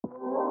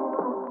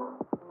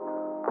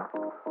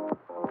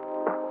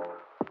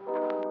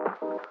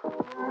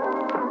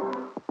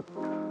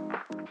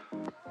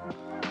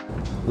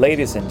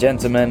Ladies and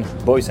gentlemen,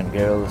 boys and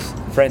girls,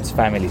 friends,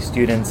 family,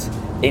 students,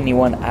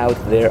 anyone out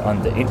there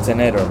on the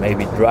internet or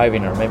maybe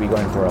driving or maybe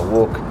going for a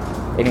walk,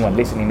 anyone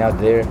listening out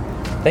there,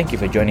 thank you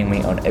for joining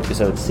me on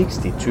episode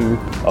 62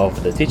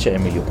 of the Teacher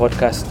Emilio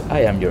podcast.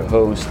 I am your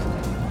host,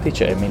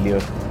 Teacher Emilio,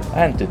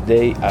 and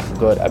today I've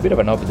got a bit of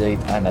an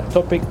update and a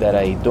topic that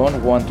I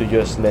don't want to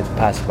just let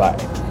pass by.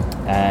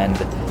 And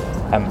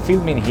I'm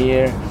filming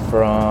here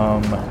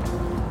from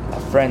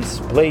a friend's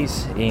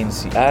place in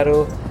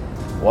Seattle,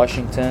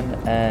 Washington,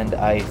 and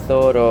I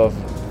thought of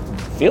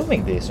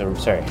recording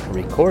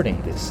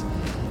this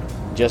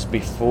just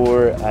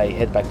before I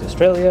head back to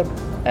Australia.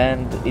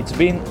 And it's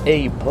been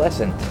a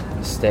pleasant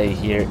stay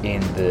here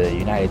in the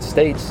United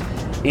States,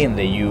 in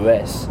the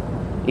US,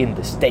 in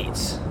the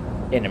States,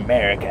 in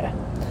America,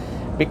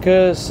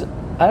 because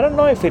I don't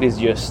know if it is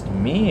just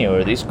me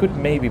or this could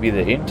maybe be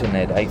the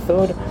internet. I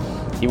thought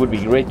it would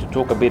be great to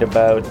talk a bit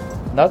about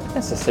not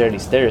necessarily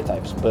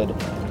stereotypes, but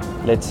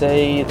let's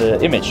say the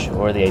image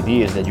or the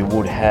ideas that you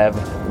would have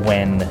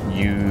when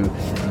you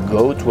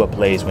go to a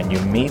place, when you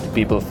meet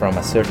people from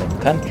a certain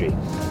country.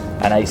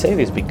 And I say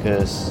this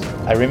because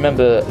I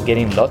remember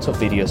getting lots of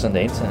videos on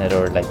the internet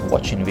or like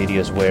watching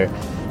videos where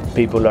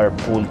people are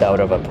pulled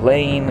out of a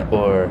plane,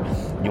 or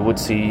you would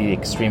see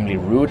extremely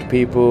rude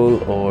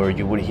people, or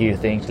you would hear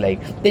things like,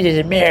 "This is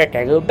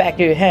America, go back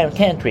to your home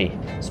country,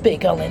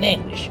 speak only in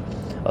English,"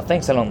 or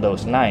things along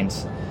those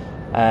lines.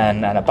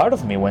 And a part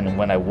of me,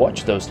 when I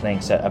watched those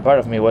things, a part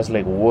of me was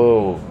like,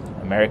 whoa,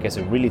 America is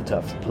a really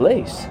tough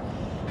place.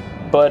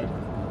 But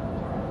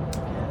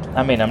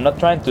I mean, I'm not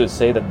trying to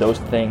say that those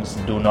things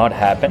do not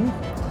happen.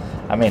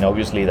 I mean,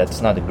 obviously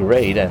that's not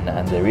great,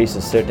 and there is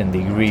a certain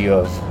degree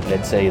of,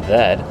 let's say,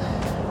 that.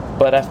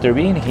 But after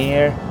being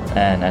here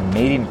and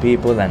meeting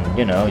people and,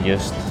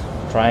 just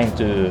trying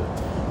to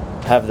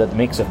have that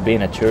mix of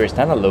being a tourist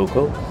and a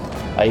local,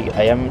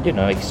 I am,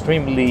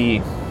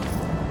 extremely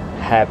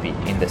happy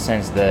in the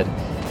sense that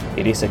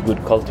it is a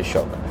good culture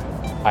shock.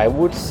 I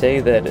would say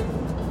that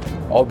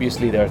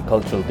obviously there are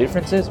cultural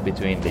differences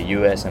between the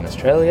US and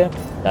Australia.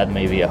 That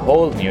may be a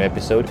whole new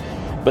episode.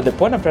 But the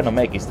point I'm trying to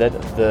make is that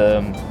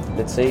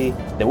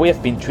the way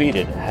I've been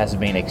treated has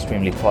been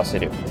extremely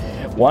positive.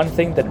 One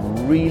thing that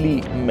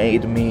really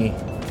made me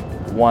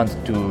want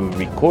to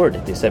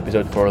record this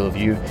episode for all of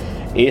you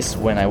is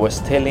when I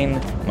was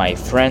telling my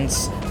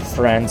friend's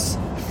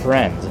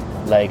friend,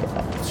 like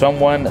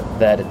someone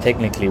that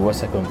technically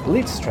was a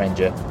complete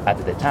stranger at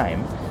the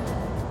time,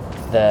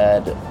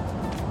 that,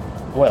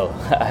 well,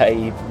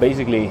 I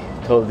basically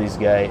told this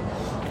guy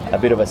a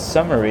bit of a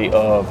summary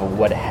of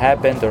what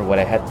happened or what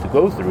I had to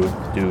go through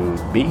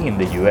to be in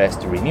the US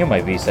to renew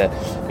my visa,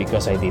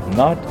 because I did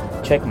not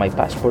check my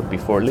passport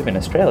before leaving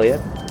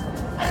Australia.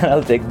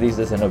 I'll take this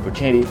as an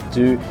opportunity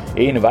to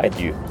invite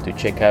you to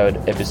check out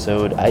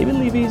episode, I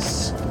believe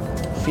is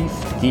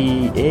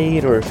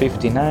 58 or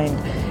 59.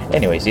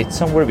 Anyways, it's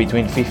somewhere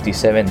between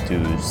 57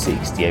 to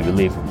 60, I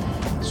believe.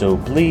 So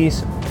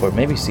please, or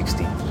maybe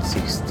 60,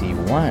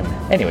 61.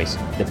 Anyways,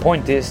 the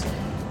point is,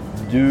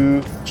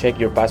 do check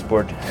your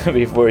passport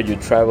before you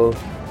travel,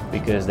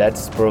 because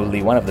that's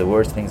probably one of the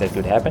worst things that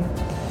could happen.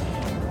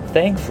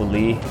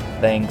 Thankfully,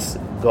 thanks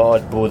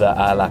God, Buddha,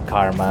 Allah,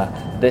 karma,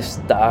 the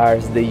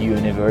stars, the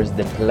universe,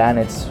 the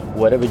planets,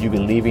 whatever you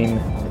believe in.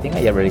 I think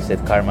I already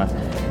said karma,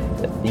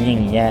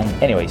 yin yang.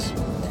 Anyways,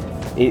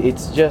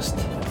 it's just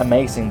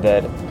amazing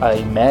that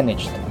I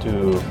managed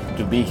to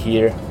be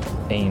here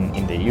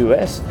in the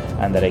US,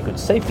 and that I could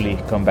safely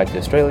come back to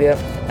Australia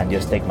and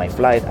just take my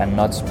flight and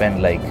not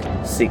spend like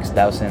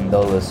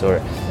 $6,000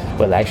 or,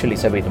 well, actually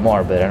it's a bit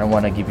more, but I don't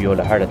want to give you all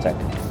a heart attack.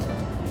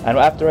 And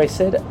after I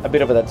said a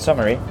bit of that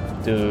summary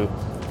to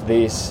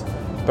this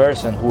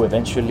person who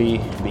eventually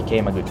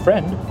became a good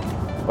friend,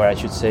 or I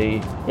should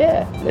say,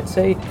 let's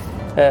say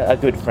a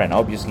good friend.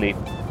 Obviously,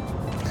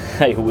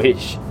 I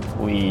wish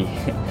we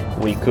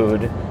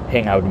could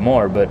hang out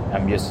more, but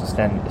I'm just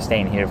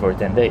staying here for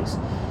 10 days.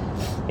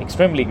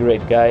 Extremely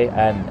great guy,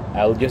 and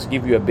I'll just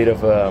give you a bit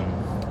of a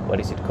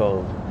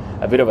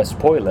bit of a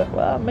spoiler.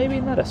 Well, maybe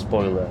not a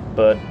spoiler,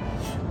 but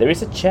there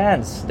is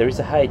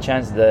a high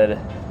chance that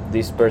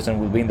this person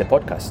will be in the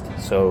podcast.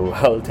 So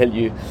I'll tell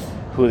you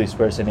who this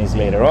person is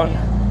later on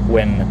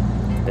when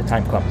the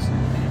time comes.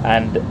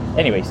 And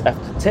anyways,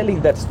 after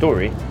telling that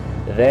story,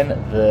 then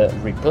the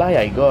reply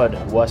I got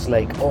was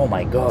like, oh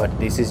my god,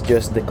 this is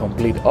just the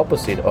complete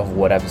opposite of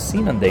what I've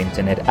seen on the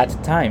internet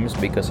at times,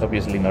 because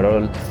obviously not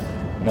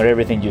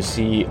everything you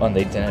see on the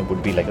internet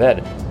would be like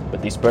that.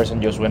 But this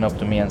person just went up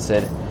to me and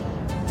said,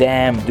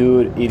 "Damn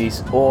dude, it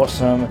is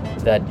awesome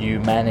that you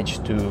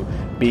managed to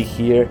be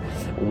here.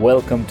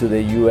 Welcome to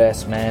the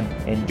US, man.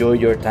 Enjoy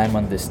your time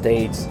on the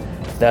States,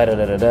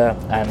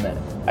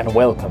 and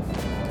welcome."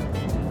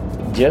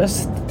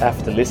 Just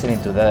after listening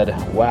to that,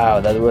 wow,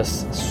 that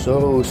was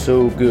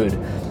so good.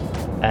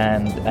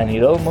 And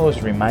it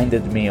almost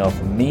reminded me of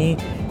me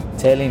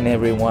telling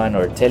everyone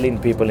or telling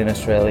people in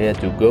Australia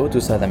to go to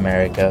South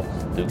America,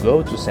 to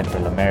go to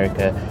Central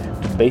America,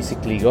 to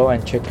basically go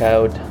and check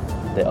out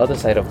the other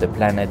side of the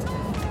planet,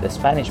 the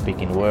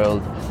Spanish-speaking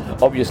world,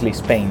 Obviously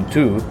Spain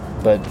too,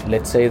 but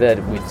let's say that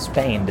with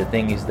Spain the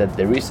thing is that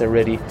there is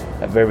already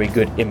a very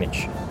good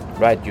image,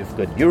 right? You've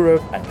got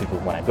Europe and people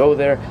want to go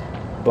there,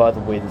 but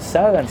with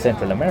South and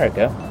Central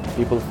America,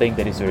 people think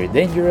that it's very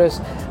dangerous,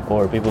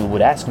 or people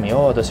would ask me,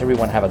 oh, does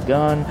everyone have a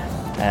gun,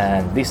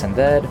 and this and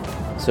that.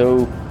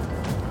 So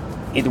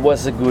it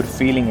was a good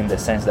feeling in the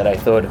sense that I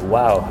thought,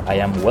 wow, I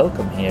am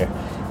welcome here.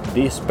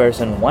 This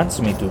person wants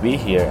me to be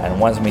here and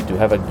wants me to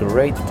have a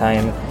great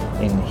time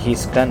in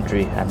his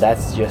country, and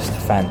that's just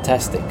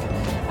fantastic.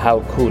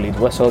 How cool. It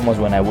was almost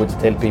when I would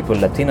tell people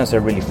Latinos are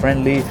really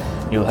friendly,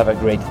 you'll have a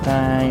great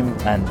time,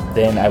 and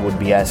then I would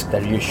be asked,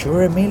 are you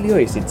sure, Emilio?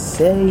 Is it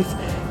safe?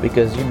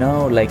 Because, you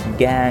know, like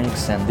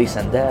gangs and this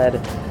and that.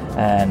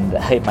 And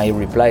my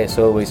reply is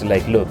always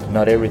like, look,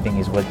 not everything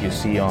is what you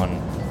see on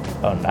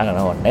I don't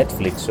know, on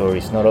Netflix, or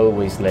it's not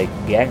always like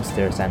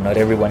gangsters, and not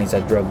everyone is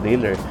a drug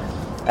dealer.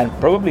 And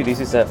probably this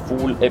is a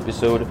full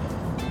episode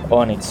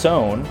on its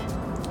own,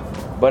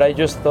 but I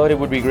just thought it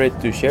would be great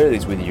to share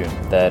this with you,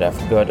 that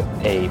I've got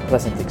a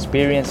pleasant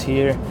experience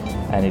here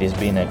and it has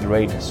been a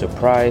great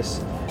surprise.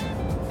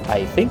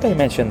 I think I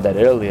mentioned that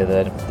earlier,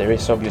 that there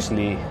is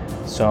obviously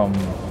some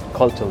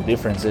cultural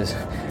differences.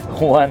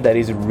 One that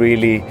is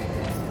really,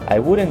 I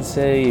wouldn't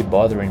say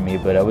bothering me,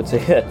 but I would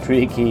say a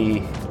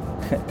tricky,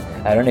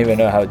 I don't even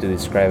know how to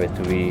describe it,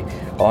 to be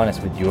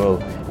honest with you all,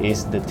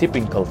 is the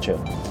tipping culture.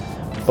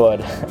 But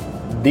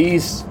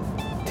this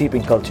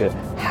tipping culture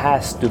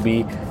has to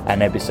be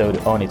an episode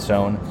on its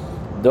own.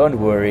 Don't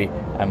worry,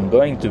 I'm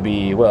going to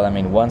be,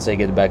 once I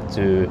get back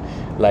to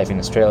life in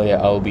Australia,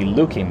 I'll be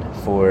looking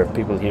for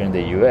people here in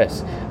the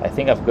US. I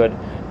think I've got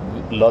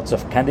lots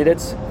of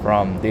candidates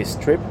from this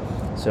trip,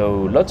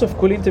 so lots of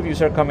cool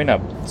interviews are coming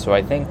up. So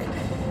I think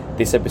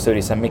this episode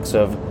is a mix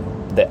of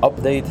the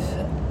update,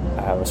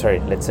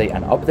 let's say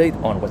an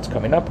update on what's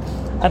coming up,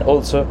 and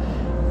also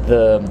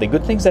the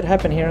good things that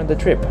happen here on the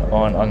trip,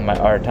 on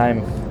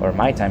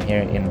my time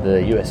here in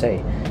the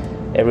USA.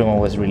 Everyone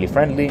was really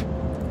friendly.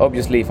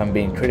 Obviously, if I'm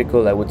being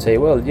critical, I would say,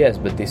 well, yes,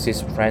 but this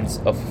is friends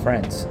of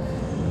friends.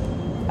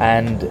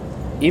 And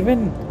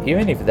even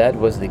if that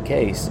was the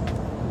case,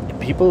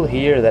 people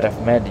here that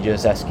I've met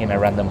just asking a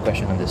random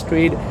question on the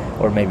street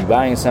or maybe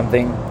buying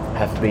something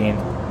have been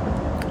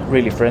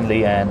really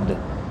friendly, and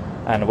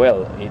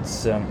well,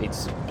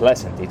 it's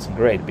pleasant, it's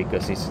great,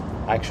 because it's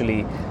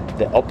actually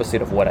the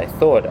opposite of what I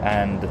thought.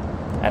 And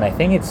I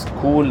think it's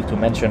cool to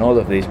mention all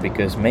of this,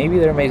 because maybe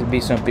there may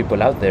be some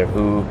people out there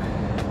who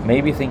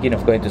may be thinking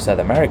of going to South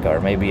America, or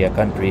maybe a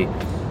country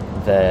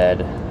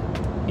that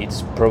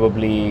it's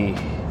probably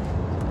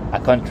a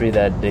country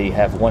that they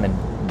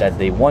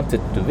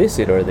wanted to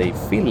visit, or they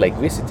feel like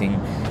visiting,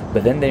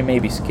 but then they may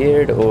be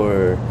scared,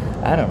 or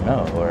I don't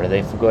know, or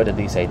they've got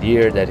this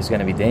idea that it's going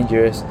to be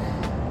dangerous,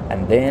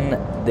 and then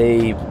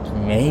they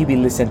maybe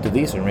listen to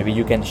this, or maybe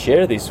you can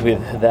share this with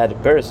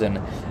that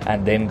person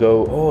and then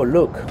go, oh,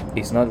 look,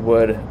 it's not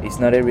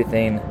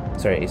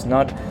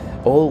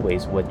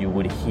always what you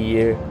would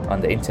hear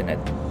on the internet.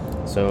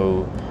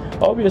 So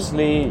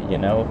obviously,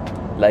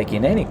 like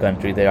in any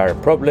country, there are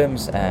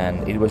problems,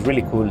 and it was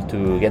really cool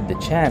to get the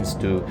chance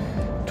to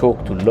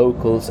talk to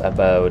locals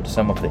about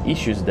some of the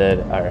issues that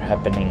are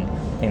happening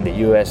in the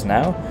US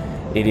now.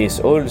 It is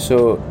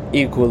also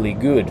equally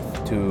good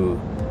to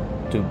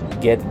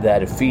get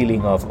that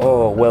feeling of,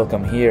 oh,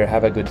 welcome here,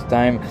 have a good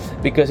time,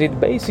 because it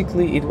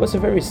was a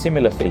very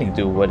similar feeling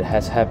to what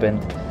has happened,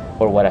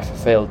 or what I've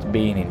felt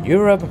being in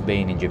Europe,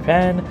 being in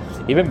Japan,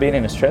 even being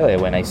in Australia,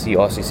 when I see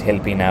Aussies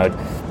helping out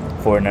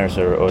foreigners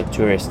or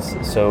tourists.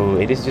 So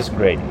it is just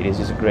great. It is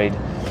just great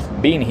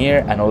being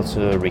here and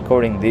also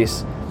recording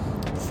this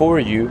for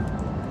you.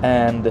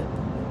 And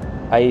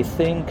I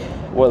think,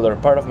 or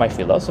part of my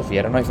philosophy,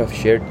 I don't know if I've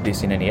shared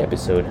this in any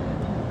episode,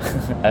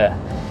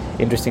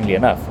 interestingly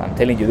enough, I'm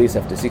telling you this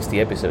after 60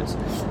 episodes.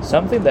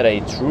 Something that I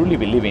truly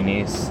believe in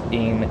is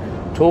in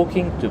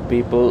talking to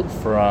people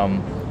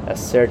from a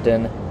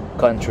certain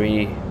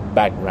country,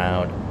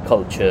 background,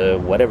 culture,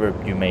 whatever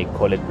you may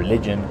call it,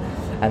 religion,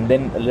 and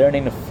then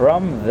learning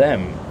from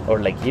them, or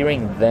like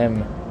hearing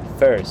them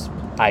first,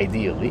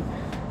 ideally,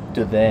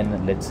 to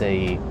then, let's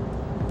say,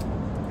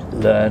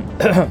 learn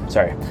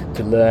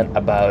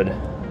about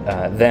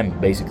them,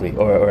 basically,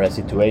 or a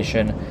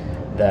situation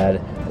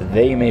that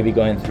they may be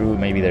going through,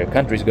 maybe their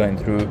country's going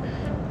through,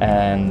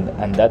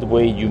 and that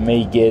way you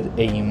may get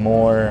a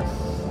more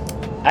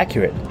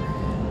accurate,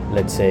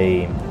 let's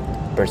say,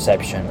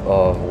 perception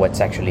of what's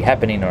actually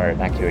happening, or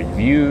an accurate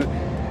view.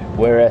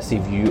 Whereas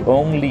if you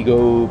only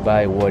go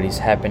by what is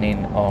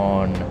happening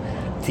on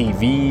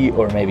TV,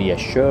 or maybe a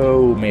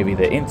show, maybe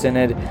the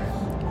internet,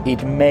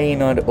 it may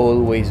not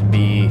always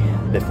be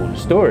the full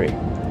story.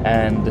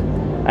 And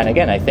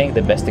again, I think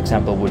the best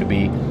example would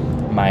be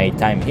my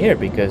time here,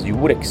 because you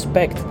would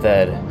expect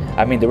that,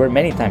 there were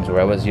many times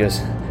where I was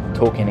just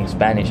talking in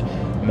Spanish,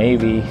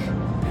 maybe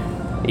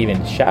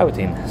even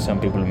shouting, some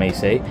people may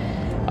say,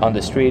 on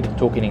the street,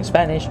 talking in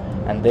Spanish,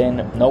 and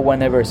then no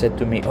one ever said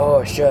to me,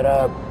 oh, shut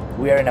up,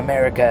 we are in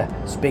America,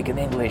 speak in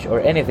English, or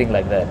anything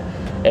like that.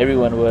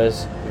 Everyone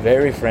was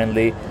very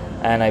friendly,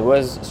 And I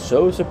was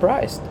so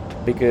surprised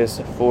because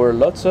for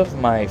lots of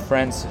my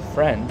friends'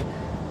 friends,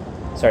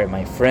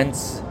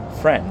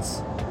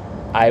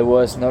 I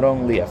was not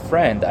only a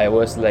friend, I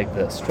was like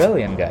the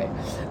Australian guy.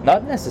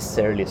 Not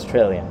necessarily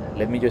Australian,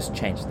 let me just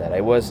change that.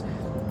 I was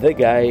the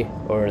guy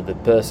or the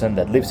person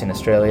that lives in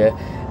Australia,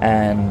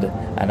 and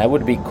I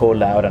would be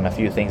called out on a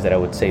few things that I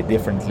would say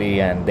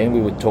differently, and then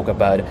we would talk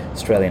about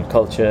Australian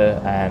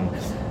culture. And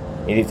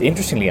it is,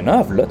 interestingly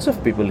enough, lots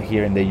of people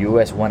here in the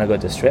US want to go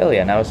to Australia,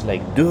 and I was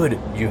like, dude,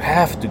 you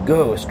have to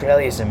go,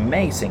 Australia is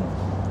amazing.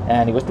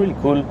 And it was really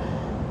cool,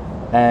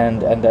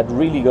 and that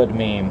really got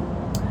me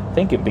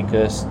thinking,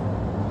 because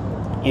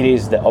it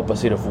is the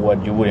opposite of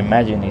what you would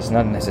imagine. It's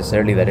not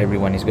necessarily that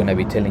everyone is going to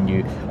be telling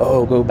you,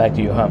 oh, go back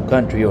to your home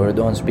country or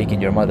don't speak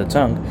in your mother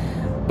tongue,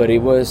 but it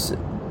was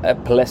a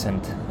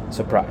pleasant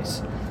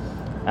surprise.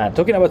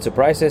 Talking about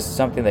surprises,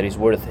 something that is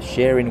worth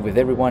sharing with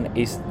everyone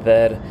is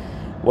that,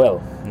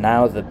 well,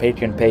 now the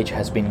Patreon page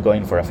has been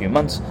going for a few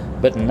months,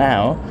 but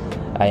now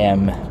I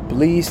am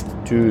pleased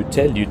to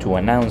tell you, to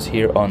announce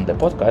here on the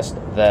podcast,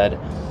 that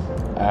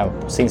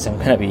since I'm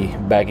going to be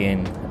back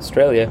in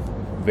Australia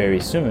very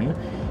soon,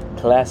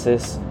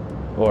 classes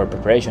or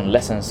preparation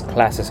lessons,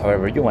 classes,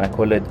 however you want to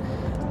call it,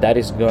 that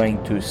is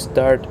going to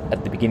start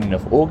at the beginning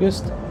of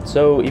August.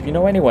 So if you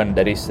know anyone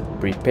that is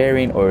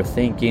preparing or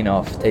thinking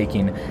of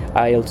taking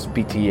IELTS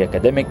PT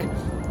Academic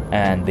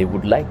and they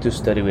would like to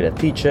study with a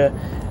teacher,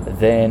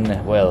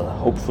 then, well,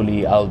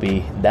 hopefully I'll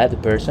be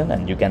that person,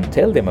 and you can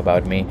tell them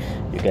about me,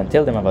 you can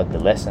tell them about the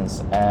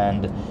lessons,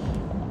 and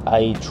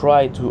I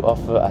try to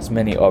offer as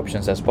many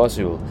options as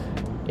possible.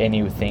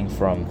 Anything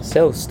from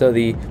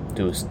self-study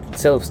to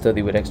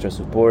self-study with extra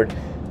support,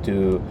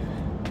 to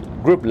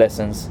group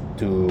lessons,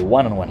 to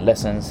one-on-one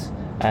lessons.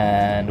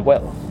 And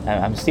well,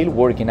 I'm still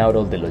working out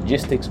all the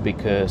logistics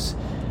because,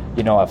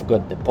 you know, I've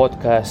got the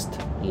podcast,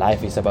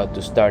 life is about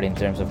to start in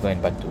terms of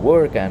going back to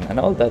work and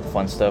all that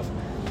fun stuff.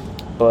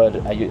 But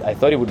I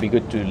thought it would be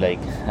good to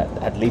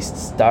at least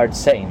start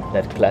saying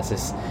that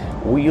classes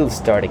will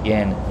start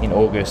again in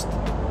August,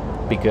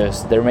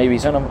 because there may be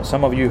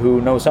some of you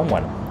who know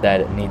someone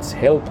that needs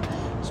help,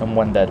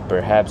 someone that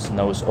perhaps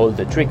knows all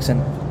the tricks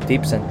and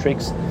tips and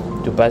tricks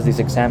to pass these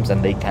exams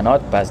and they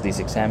cannot pass these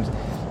exams.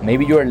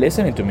 Maybe you are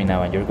listening to me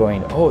now and you're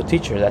going, oh,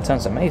 teacher, that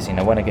sounds amazing,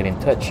 I want to get in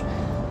touch.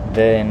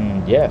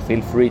 Then yeah,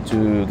 feel free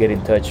to get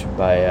in touch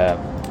by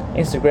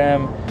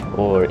Instagram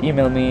or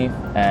email me,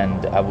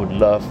 and I would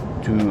love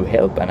to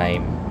help, and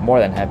I'm more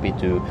than happy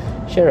to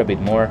share a bit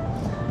more.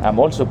 I'm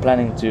also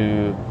planning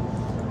to,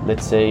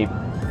 let's say,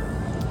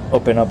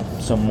 open up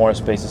some more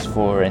spaces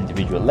for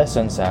individual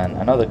lessons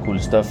and other cool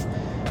stuff.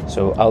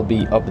 So I'll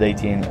be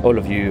updating all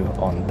of you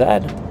on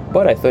that,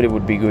 but I thought it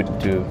would be good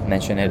to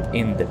mention it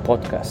in the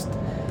podcast.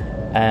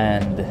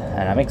 And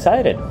I'm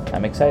excited.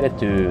 I'm excited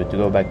to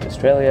go back to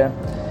Australia.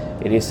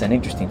 It is an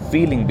interesting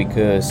feeling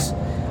because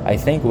I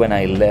think when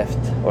I left,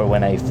 or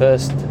when I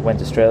first went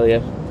to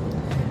Australia,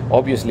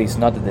 obviously it's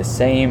not the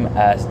same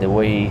as the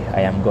way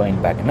I am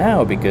going back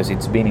now, because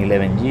it's been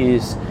 11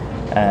 years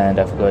and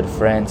I've got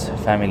friends,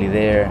 family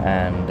there,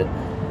 and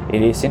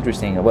it is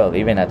interesting. Well,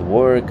 even at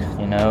work,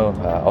 you know,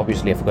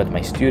 obviously I've got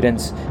my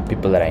students,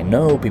 people that I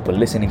know, people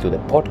listening to the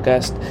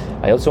podcast.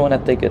 I also want to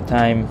take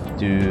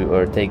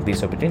take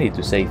this opportunity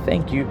to say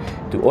thank you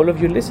to all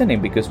of you listening,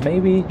 because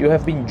maybe you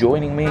have been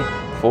joining me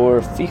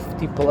for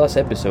 50 plus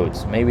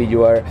episodes. Maybe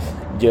you are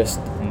just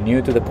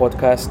new to the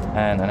podcast,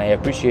 and I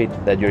appreciate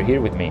that you're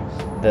here with me,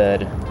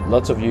 that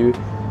lots of you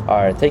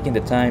are taking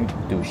the time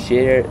to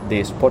share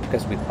this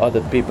podcast with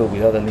other people,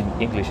 with other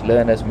English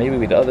learners, maybe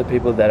with other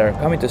people that are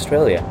coming to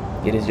Australia.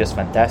 It is just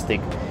fantastic.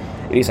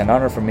 It is an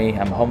honor for me.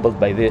 I'm humbled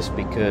by this,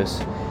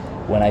 because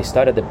when I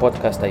started the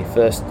podcast, I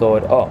first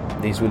thought, oh,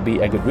 this will be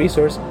a good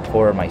resource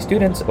for my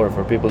students or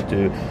for people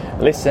to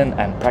listen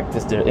and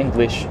practice their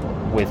English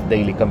with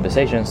daily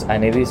conversations,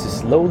 and it is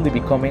slowly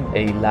becoming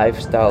a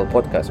lifestyle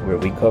podcast where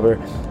we cover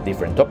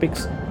different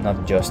topics,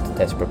 not just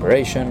test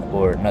preparation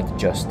or not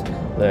just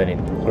learning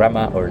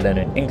grammar or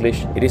learning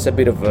English. It is a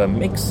bit of a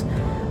mix,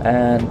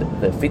 and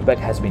the feedback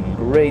has been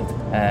great.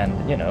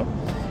 And you know,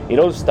 it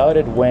all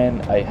started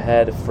when I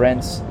had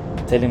friends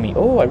telling me,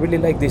 oh, I really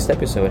like this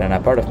episode, and a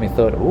part of me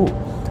thought, oh,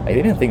 I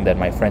didn't think that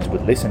my friends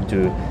would listen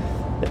to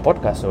the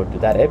podcast or to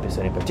that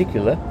episode in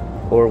particular.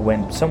 Or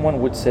when someone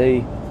would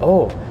say,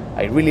 oh,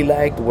 I really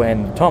liked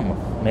when Tom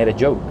made a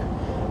joke.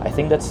 I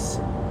think that's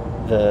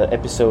the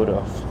episode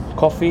of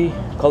coffee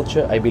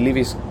culture, I believe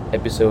is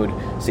episode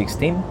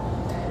 16.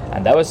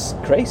 And that was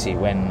crazy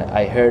when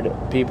I heard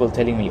people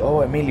telling me, oh,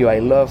 Emilio, I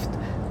loved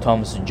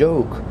Tom's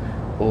joke.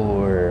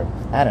 Or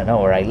I don't know,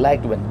 or I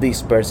liked when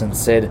this person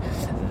said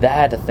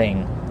that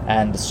thing.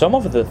 And some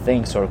of the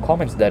things or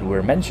comments that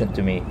were mentioned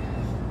to me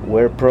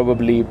were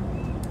probably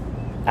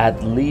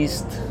at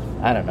least,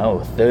 I don't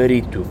know,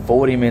 30 to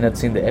 40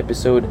 minutes in the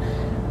episode.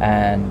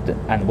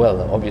 And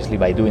well, obviously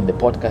by doing the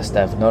podcast,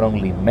 I've not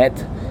only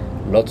met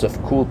lots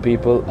of cool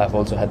people, I've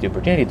also had the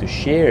opportunity to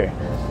share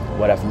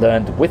what I've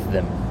learned with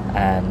them,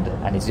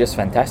 and it's just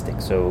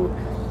fantastic. So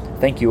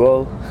thank you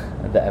all.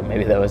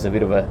 Maybe that was a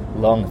bit of a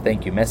long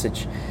thank you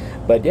message,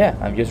 But yeah,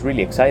 I'm just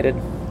really excited,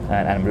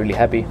 and I'm really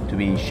happy to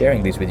be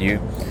sharing this with you.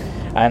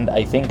 And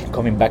I think,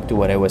 coming back to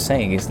what I was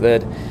saying, is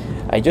that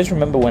I just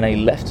remember when I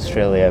left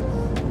Australia,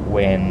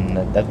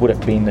 when that would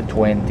have been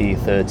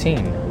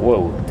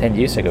 2013, 10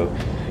 years ago.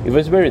 It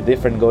was very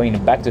different going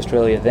back to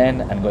Australia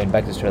then and going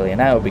back to Australia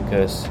now,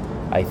 because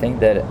I think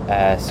that,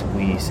 as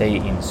we say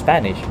in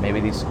Spanish, maybe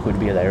this could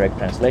be a direct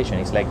translation,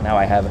 it's like now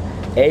I have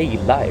a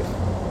life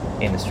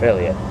in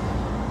Australia.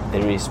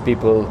 There is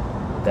people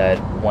that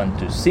want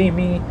to see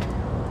me,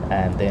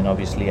 and then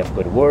obviously I've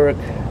got work,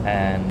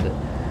 and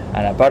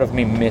a part of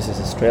me misses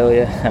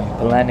Australia. I'm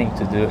planning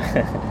to do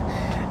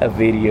a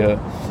video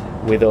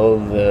with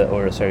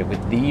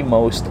with the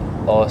most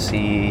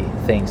Aussie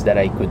things that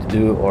I could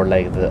do, or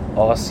like the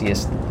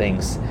Aussiest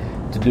things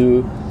to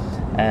do,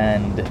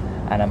 and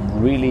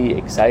I'm really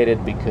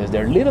excited because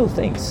they're little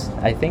things.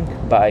 I think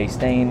by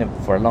staying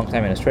for a long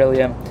time in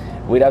Australia,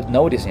 without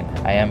noticing,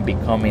 I am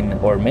becoming,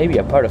 or maybe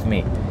a part of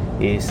me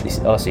is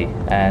Aussie,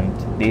 and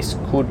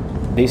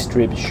this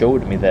trip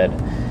showed me that,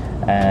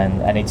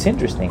 and it's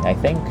interesting. I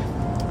think,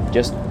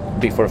 just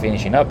before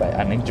finishing up,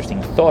 an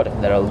interesting thought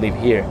that I'll leave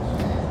here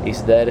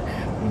is that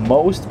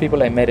most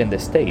people I met in the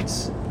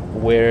States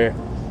were,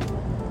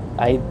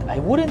 I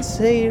wouldn't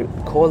say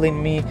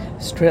calling me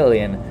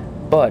Australian,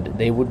 but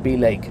they would be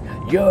like,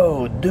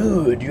 "Yo,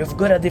 dude, you've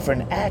got a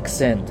different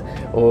accent,"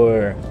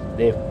 or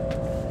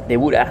they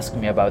would ask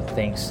me about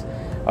things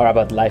or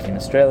about life in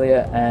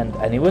Australia,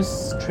 and it was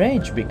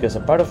strange because a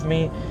part of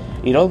me,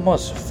 it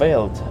almost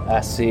felt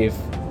as if,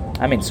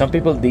 I mean, some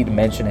people did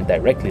mention it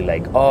directly,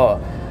 like, oh,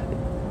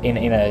 in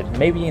a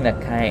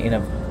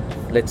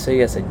let's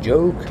say as a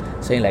joke,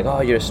 saying like,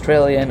 "Oh, you're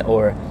Australian,"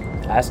 or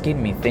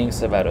asking me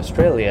things about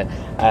Australia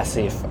as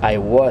if I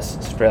was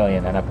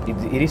Australian. And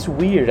it is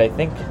weird. I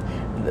think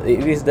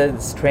it is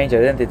that strange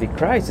identity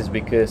crisis,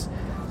 because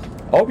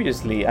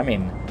obviously, I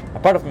mean, a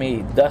part of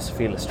me does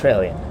feel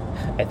Australian.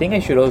 I think I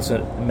should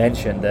also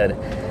mention that,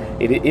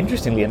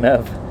 interestingly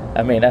enough,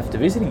 I mean, after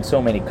visiting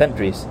so many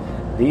countries,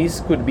 this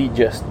could be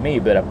just me,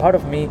 but a part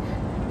of me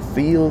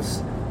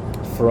feels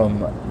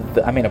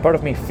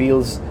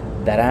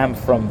that I'm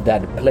from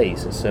that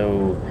place.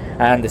 So,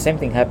 and the same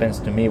thing happens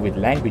to me with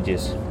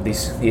languages.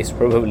 This is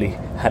probably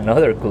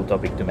another cool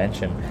topic to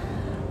mention,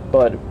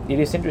 but it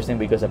is interesting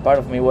because a part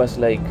of me was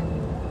like,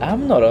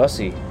 I'm not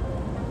Aussie,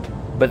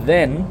 but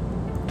then,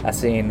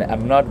 as in,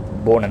 I'm not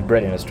born and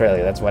bred in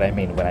Australia. That's what I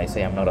mean when I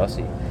say I'm not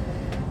Aussie.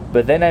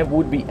 But then I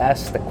would be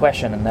asked the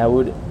question, and I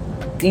would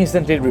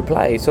instantly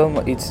reply.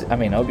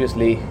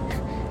 Obviously,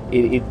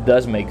 it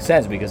does make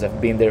sense because I've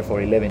been there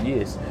for 11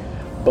 years.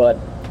 But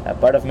a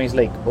part of me is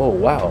like, oh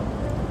wow,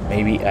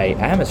 maybe I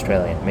am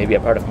Australian. Maybe a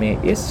part of me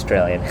is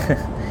Australian.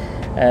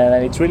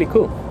 And it's really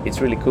cool.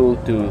 It's really cool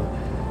to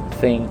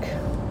think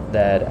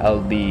that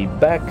I'll be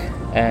back,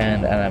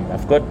 and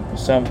I've got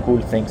some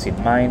cool things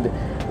in mind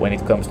when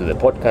it comes to the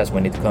podcast,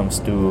 when it comes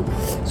to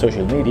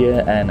social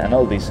media and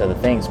all these other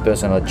things,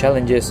 personal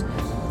challenges.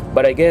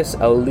 But I guess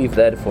I'll leave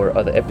that for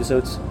other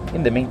episodes.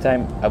 In the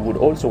meantime, I would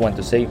also want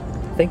to say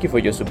thank you for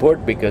your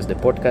support, because the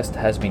podcast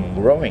has been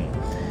growing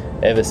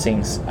ever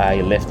since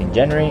I left in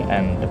January,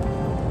 and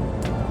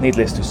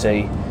needless to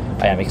say,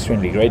 I am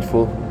extremely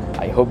grateful.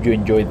 I hope you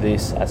enjoyed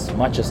this as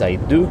much as I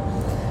do.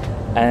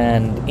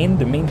 And in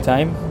the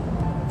meantime,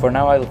 for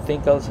now, I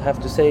think I'll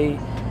have to say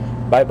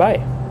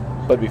bye-bye.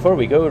 But before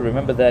we go,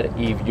 remember that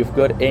if you've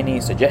got any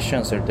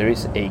suggestions, or there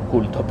is a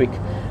cool topic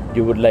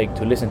you would like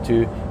to listen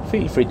to,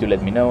 feel free to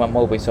let me know. I'm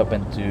always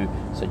open to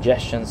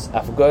suggestions.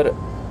 I've got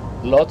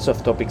lots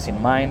of topics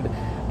in mind,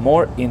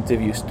 more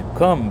interviews to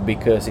come,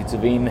 because it's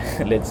been,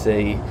 let's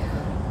say,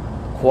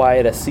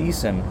 quite a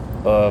season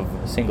of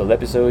single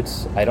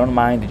episodes. I don't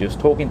mind just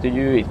talking to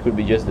you. It could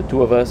be just the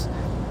two of us,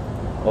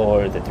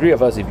 or the three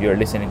of us if you're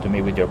listening to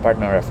me with your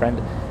partner or a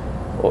friend.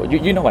 Or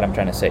you know what I'm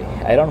trying to say.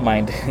 I don't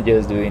mind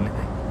just doing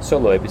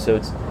solo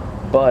episodes,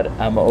 but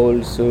I'm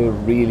also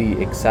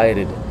really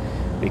excited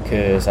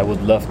because I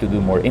would love to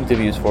do more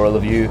interviews for all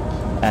of you,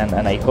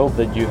 and I hope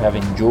that you have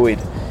enjoyed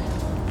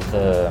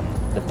the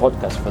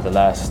podcast for the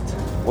last,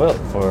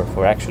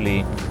 for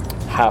actually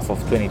half of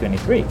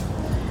 2023.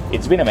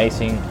 It's been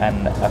amazing,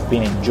 and I've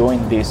been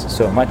enjoying this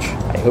so much.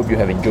 I hope you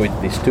have enjoyed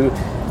this too.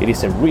 It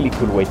is a really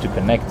cool way to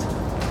connect.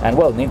 And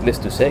needless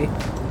to say,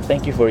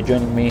 thank you for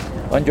joining me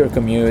on your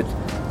commute,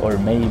 or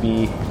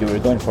maybe you were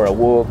going for a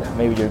walk,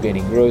 maybe you're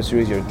getting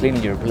groceries, you're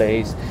cleaning your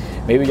place,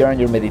 maybe you're on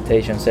your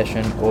meditation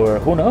session, or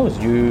who knows,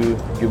 you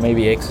may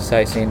be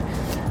exercising,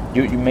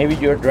 maybe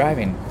you're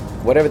driving,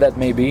 whatever that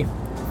may be.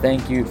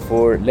 Thank you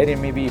for letting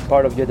me be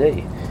part of your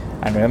day.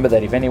 And remember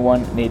that if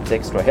anyone needs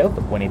extra help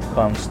when it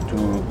comes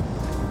to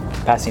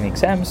passing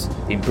exams,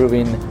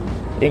 improving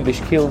English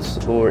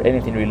skills, or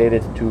anything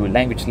related to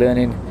language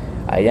learning,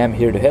 I am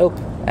here to help,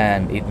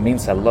 and it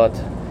means a lot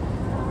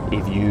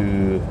if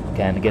you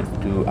can get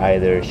to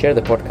either share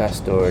the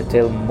podcast or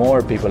tell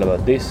more people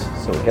about this.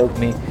 So help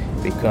me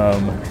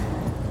become,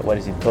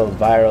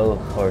 viral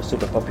or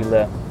super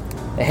popular.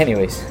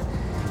 Anyways,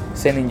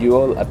 sending you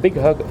all a big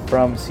hug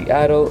from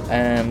Seattle,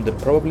 and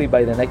probably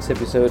by the next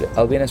episode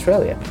I'll be in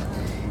Australia.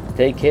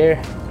 Take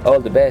care, all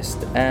the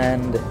best,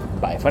 and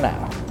bye for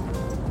now.